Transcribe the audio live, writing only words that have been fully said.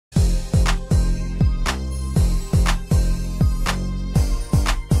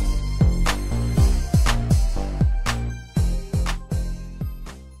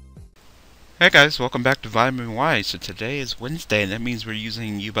Hey guys, welcome back to Vitamin Y. So today is Wednesday, and that means we're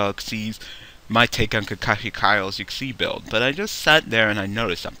using Yubel XYZ's My Take on Koa'ki Kyle's XYZ build. But I just sat there and I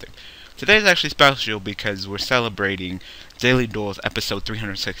noticed something. Today's actually special because we're celebrating Daily Duels episode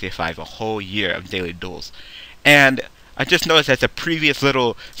 365, a whole year of Daily Duels. And I just noticed that the previous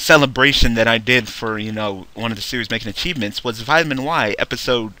little celebration that I did for, one of the series making achievements was Vitamin Y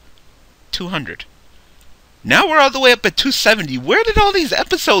episode 200. Now we're all the way up at 270. Where did all these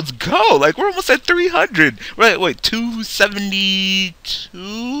episodes go? Like, we're almost at 300. Right, wait,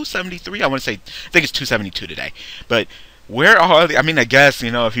 272? 73? I think it's 272 today. But where are the... I mean, I guess,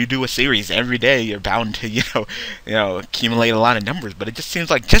 if you do a series every day, you're bound to, accumulate a lot of numbers. But it just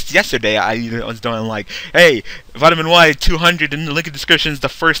seems like just yesterday I was doing like, hey, Vitamin Y 200 in the link in the description is the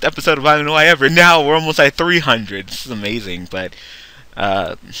first episode of Vitamin Y ever. Now we're almost at 300. This is amazing, but...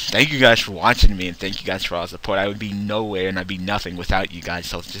 thank you guys for watching me, and thank you guys for all the support. I would be nowhere and I'd be nothing without you guys,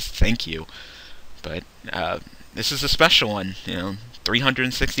 so just thank you. But this is a special one,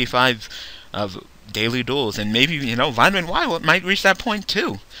 365 of Daily Duels, and maybe, Vitamin Y might reach that point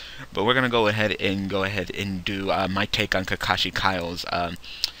too. But we're gonna go ahead and do my take on Koa'ki Kyle's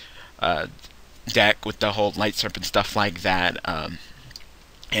deck with the whole Light Serpent stuff like that.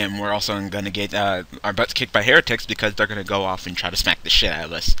 And we're also going to get our butts kicked by heretics because they're going to go off and try to smack the shit out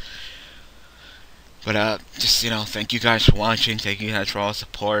of us. But, just, thank you guys for watching. Thank you guys for all the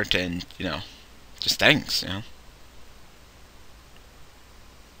support. And, just thanks,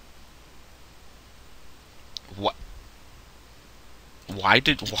 What? Why?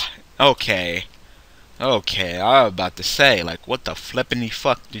 Okay. Okay, I was about to say, like, what the flippity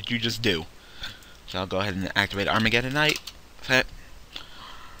fuck did you just do? So I'll go ahead and activate Armageddon Knight.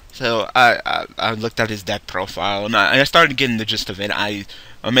 So I looked at his deck profile, and I started getting the gist of it. I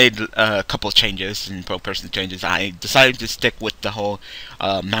made a couple of changes, and pro-person changes. I decided to stick with the whole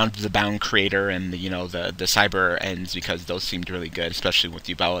Mound of the Bound creator and the cyber ends, because those seemed really good, especially with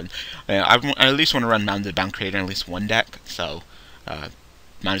Yubel. And I at least want to run Mound of the Bound creator in at least one deck, so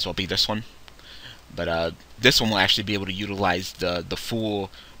might as well be this one. But this one will actually be able to utilize the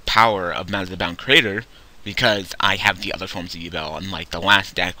full power of Mound of the Bound creator, because I have the other forms of Yubel. Unlike the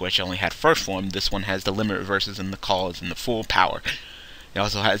last deck, which only had first form, this one has the limit reverses and the calls and the full power. It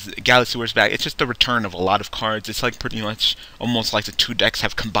also has Galaxy Wars back. It's just the return of a lot of cards. It's like pretty much almost like the two decks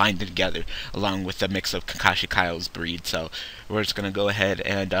have combined together, along with the mix of Koa'ki Kyle's breed. So we're just gonna go ahead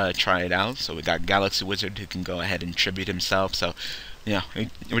and try it out. So we got Galaxy Wizard, who can go ahead and tribute himself. So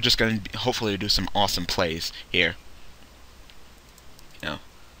we're just gonna hopefully do some awesome plays here.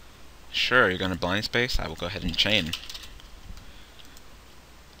 Sure, you're gonna blind space? I will go ahead and chain.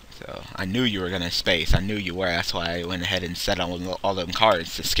 So, I knew you were gonna space. I knew you were. That's why I went ahead and set all them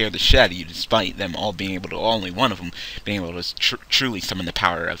cards to scare the shit out of you, despite them all being able to, only one of them being able to truly summon the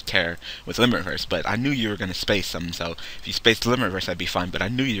power of terror with limit reverse. But I knew you were gonna space them, so if you spaced the limit reverse, I'd be fine. But I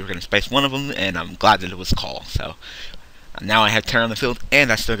knew you were gonna space one of them, and I'm glad that it was call. So, now I have terror on the field, and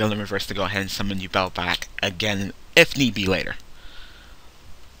I still got limit reverse to go ahead and summon Yubel back again, if need be later.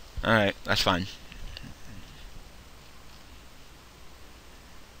 Alright, that's fine.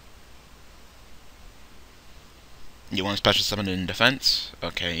 You want a special summon in defense?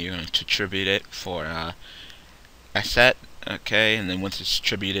 Okay, you're going to tribute it for a set. Okay, and then once it's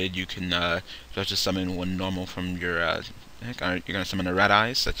tributed, you can special summon one normal from your you're going to summon a Red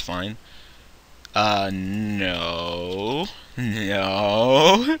Eyes. That's fine. No.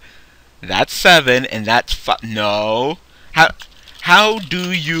 No. That's 7, and that's no. How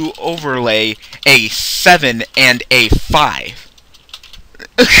do you overlay a 7 and a 5?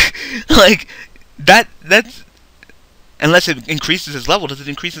 Like, that's... Unless it increases its level. Does it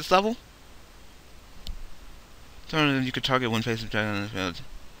increase its level? You could target one face of dragon on the field.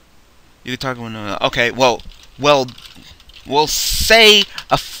 You could target one... okay, well, we'll say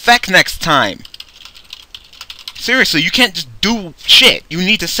effect next time. Seriously, you can't just do shit. You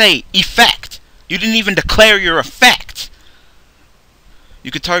need to say effect. You didn't even declare your effect. You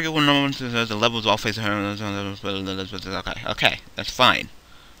could target one normal to the levels all face. Okay, that's fine.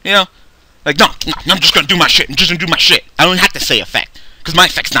 Like, no, I'm just gonna do my shit. I'm just gonna do my shit. I don't have to say effect, because my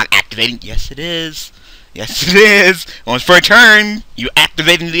effect's not activating. Yes, it is. Yes, it is. Once per turn, you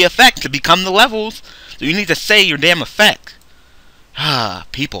activating the effect to become the levels. So you need to say your damn effect. Ah,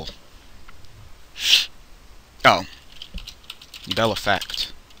 people. Oh. Yubel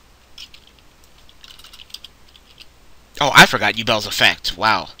effect. Oh, I forgot Yubel's effect.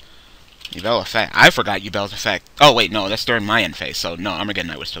 Wow. Yubel effect. I forgot Yubel's effect. Oh, wait, no, that's during my end phase, so no, Armageddon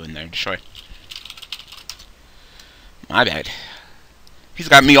Knight was still in there. Destroy. My bad. He's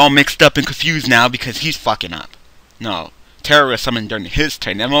got me all mixed up and confused now because he's fucking up. No. Terra was summoned during his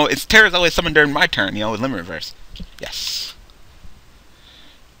turn. Well, it's Terra's always summoned during my turn, you know, with limit reverse. Yes.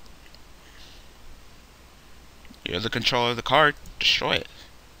 You're the controller of the card. Destroy it.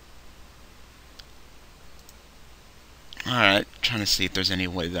 Alright, trying to see if there's any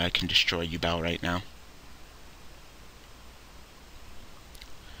way that I can destroy Yubel right now.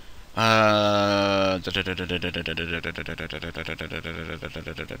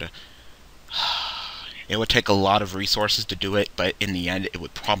 It would take a lot of resources to do it, but in the end, it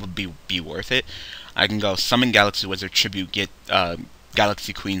would probably be worth it. I can go summon Galaxy Wizard, tribute, get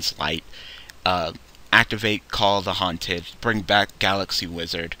Galaxy Queen's Light, activate Call the Haunted, bring back Galaxy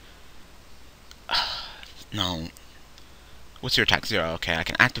Wizard. No. What's your attack? 0. Okay, I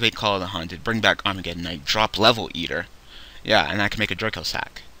can activate Call the Haunted, bring back Armageddon Knight, drop Level Eater. Yeah, and I can make a Draco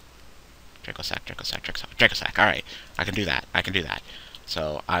Sack. Draco Sack. Alright, I can do that.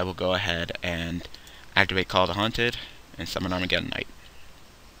 So I will go ahead and activate Call the Haunted and summon Armageddon Knight.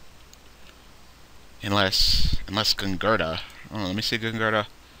 Unless Gungurta. Oh, let me see Gungurta.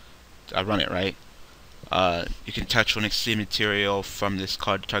 I run it, right? You can touch one exceed material from this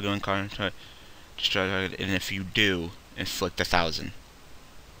card, target one card, destroy target, and if you do, inflict 1,000.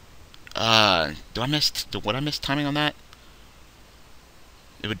 Would I miss timing on that?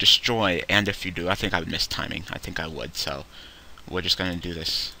 It would destroy, and if you do, I think I would miss timing. I think I would, so we're just gonna do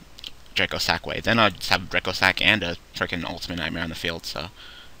this Draco Sack way. Then I'll just have Draco Sack and a freaking Ultimate Nightmare on the field, so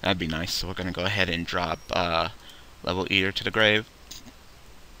that'd be nice. So we're gonna go ahead and drop Level Eater to the grave.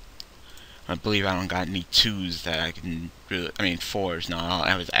 I believe I don't got any 2s that I can do. I mean 4s. No,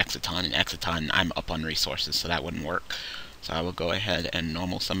 I was Exiton, and Exiton I'm up on resources, so that wouldn't work. So I will go ahead and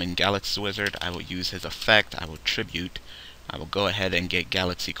normal summon Galaxy Wizard. I will use his effect. I will tribute. I will go ahead and get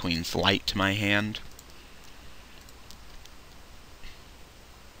Galaxy Queen's Light to my hand.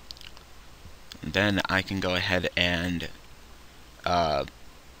 And then I can go ahead and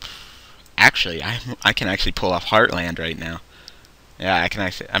actually I can actually pull off Heartland right now. Yeah, I can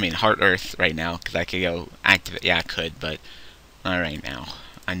actually, I mean Heart Earth right now, because I could go activate. Yeah, I could, but not right now.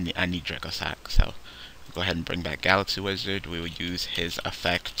 I need Draco Sack, so go ahead and bring back Galaxy Wizard. We will use his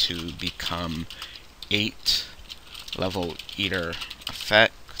effect to become 8 Level Eater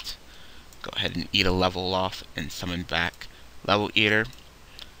effect. Go ahead and eat a level off and summon back Level Eater.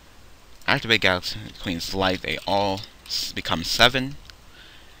 Activate Galaxy Queen's Light. They all become 7,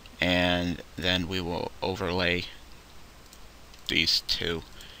 and then we will overlay these 2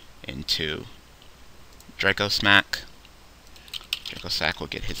 into Draco Smack. Draco Sack will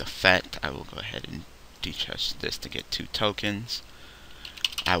get his effect. I will go ahead and detach this to get 2 tokens.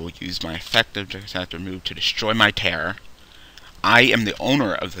 I will use my effect of Draco Sack to remove to destroy my Terror. I am the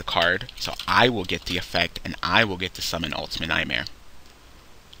owner of the card, so I will get the effect, and I will get to summon Ultimate Nightmare.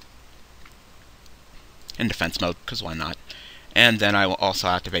 In defense mode, because why not? And then I will also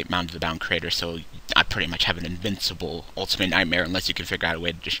activate Mound of the Bound Creator, so I pretty much have an invincible Ultimate Nightmare unless you can figure out a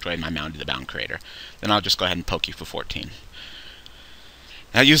way to destroy my Mound of the Bound Creator. Then I'll just go ahead and poke you for 14.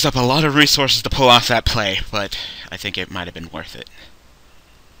 That used up a lot of resources to pull off that play, but I think it might have been worth it.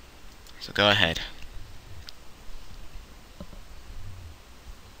 So go ahead.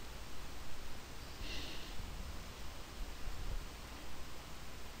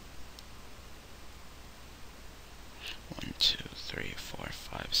 One, 2, 3, 4,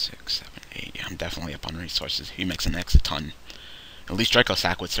 5, 6, 7, 8. Yeah, I'm definitely up on resources. He makes an Exiton. At least Draco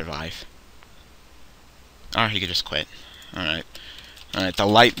Sack would survive. Or he could just quit. Alright. Alright, the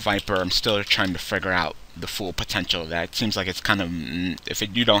Light Viper, I'm still trying to figure out the full potential of that. It seems like it's kind of,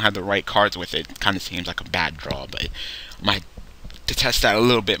 you don't have the right cards with it, it kind of seems like a bad draw, but I might to test that a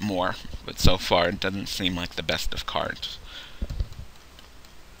little bit more. But so far, it doesn't seem like the best of cards.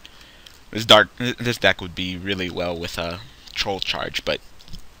 This deck would be really well with a Troll Charge, but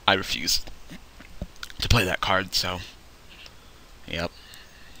I refuse to play that card, so yep.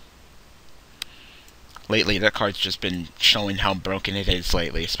 Lately, that card's just been showing how broken it is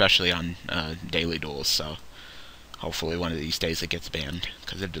lately, especially on Daily Duels, so hopefully one of these days it gets banned,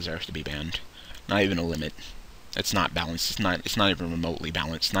 because it deserves to be banned. Not even a limit. It's not balanced. It's not even remotely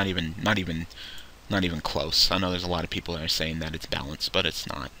balanced. Not even close. I know there's a lot of people that are saying that it's balanced, but it's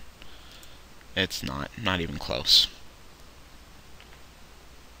not. It's not even close.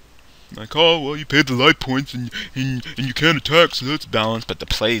 Like, oh, well, you paid the light points and you can't attack, so that's balanced. But the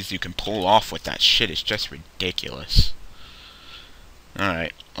plays you can pull off with that shit is just ridiculous.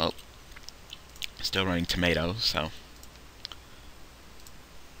 Alright, well, still running Tomato, so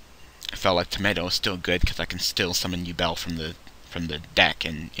I felt like Tomato is still good because I can still summon Yubel from the deck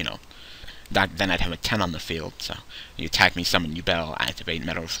and, you know, then I'd have a 10 on the field. So you attack me, summon Yubel, activate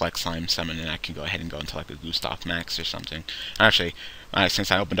Metal Reflex Slime, summon, and I can go ahead and go into like a Gustav Max or something. Actually,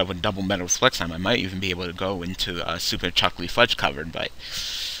 since I opened up with double Metal Reflex Slime, I might even be able to go into Super Chocolate Fudge Covered, but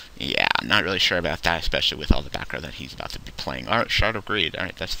yeah, I'm not really sure about that, especially with all the background that he's about to be playing. Alright, Shard of Greed.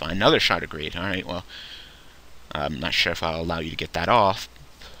 Alright, that's fine. Another Shard of Greed. Alright, well, I'm not sure if I'll allow you to get that off.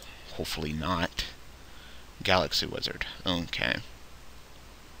 Hopefully not. Galaxy Wizard. Okay.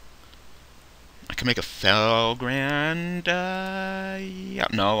 I can make a Felgrand. Yeah,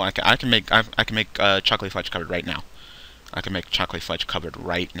 no, I can make Chocolate Fudge Covered right now. I can make Chocolate Fudge Covered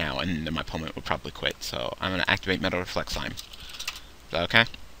right now, and then my opponent would probably quit. So I'm gonna activate Metal Reflex Slime. Is that okay?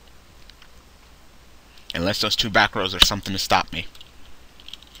 Unless those two back rows are something to stop me.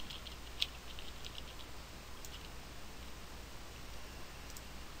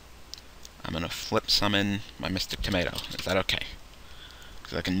 I'm gonna flip summon my Mystic Tomato. Is that okay?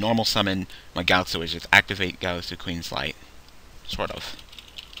 Because I can normal summon my Galaxy Wizards, activate Galaxy Queen's Light. Sort of.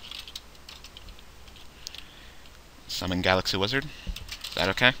 Summon Galaxy Wizard. Is that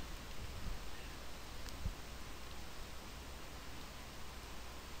okay?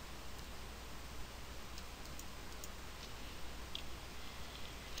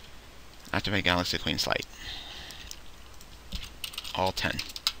 Activate Galaxy Queen's Light. All 10.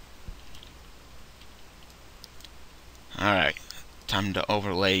 Alright. Time to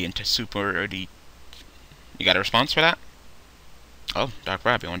overlay into Super D. You got a response for that? Oh, Dark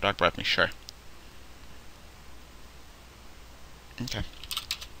Bribe. You want Dark Bribe me? Sure. Okay.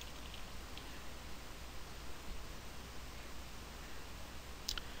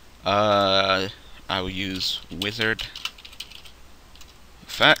 I will use Wizard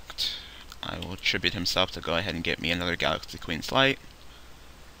effect. I will tribute himself to go ahead and get me another Galaxy Queen's Light.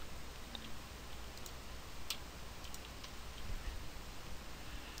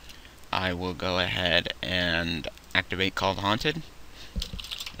 I will go ahead and activate Call the Haunted. Is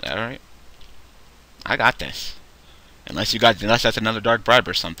that alright? I got this. Unless that's another Dark Bribe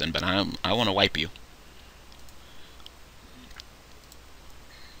or something, but I want to wipe you.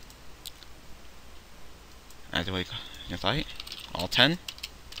 Activate Queen's Light. All 10.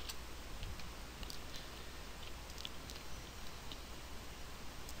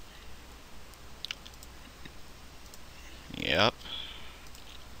 Yep.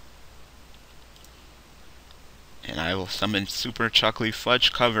 And I will summon Super Chocolate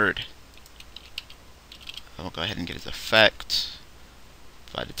Fudge Covered. I'll go ahead and get his effect.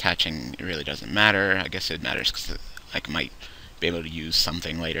 But attaching, it really doesn't matter. I guess it matters because I might be able to use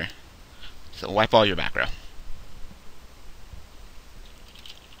something later. So wipe all your back row.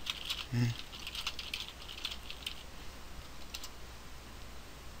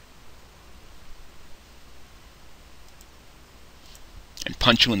 And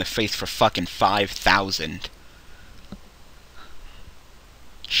punch you in the face for fucking 5,000.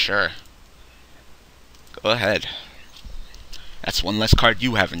 Sure. Go ahead. That's one less card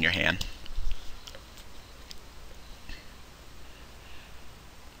you have in your hand.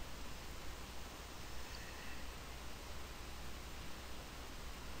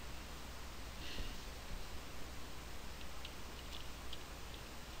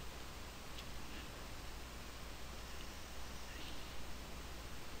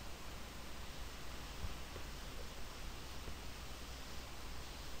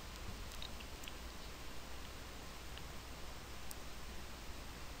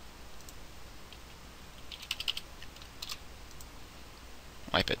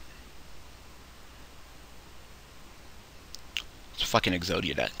 Wipe it. It's a fucking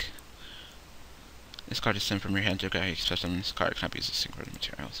Exodia deck. This card is sent from your hand to a guy except on this card cannot be used as synchronous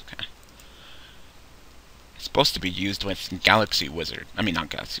materials. Okay. It's supposed to be used with Galaxy Wizard. I mean, not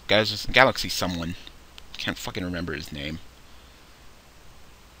Galaxy. Galaxy someone. Can't fucking remember his name.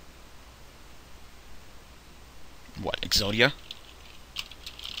 What, Exodia?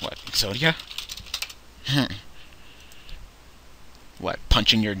 What, Exodia? What,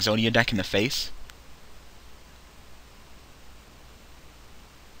 punching your Exodia deck in the face?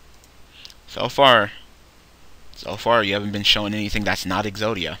 So far, you haven't been showing anything that's not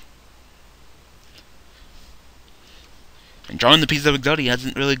Exodia. And drawing the piece of Exodia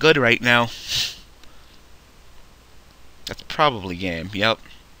isn't really good right now. That's probably game. Yep.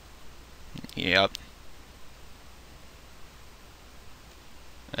 Yep.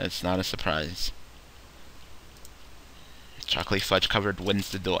 That's not a surprise. Chocolate Fudge Covered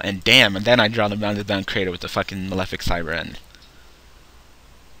wins the duel. And damn, and then I draw the Mounted Down Crater with the fucking Malefic Cyber End.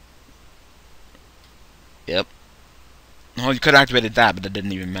 Yep. Well, you could have activated that, but that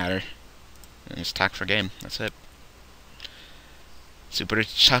didn't even matter. And just attack for game. That's it. Super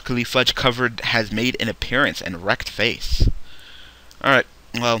chocolatey fudge covered has made an appearance and wrecked face. Alright,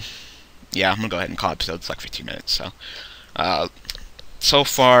 well, yeah, I'm gonna go ahead and call episode. It's like 15 minutes, so. So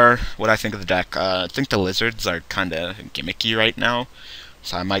far, what I think of the deck, I think the lizards are kinda gimmicky right now.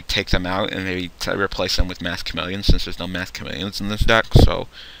 So I might take them out and maybe replace them with Mass Chameleons, since there's no Mass Chameleons in this deck, so.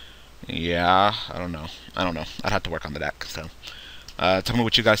 Yeah, I don't know. I'd have to work on the deck, so. Tell me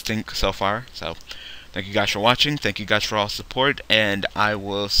what you guys think so far, so. Thank you guys for watching, thank you guys for all support, and I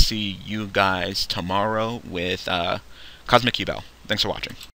will see you guys tomorrow with, Cosmic Yubel. Thanks for watching.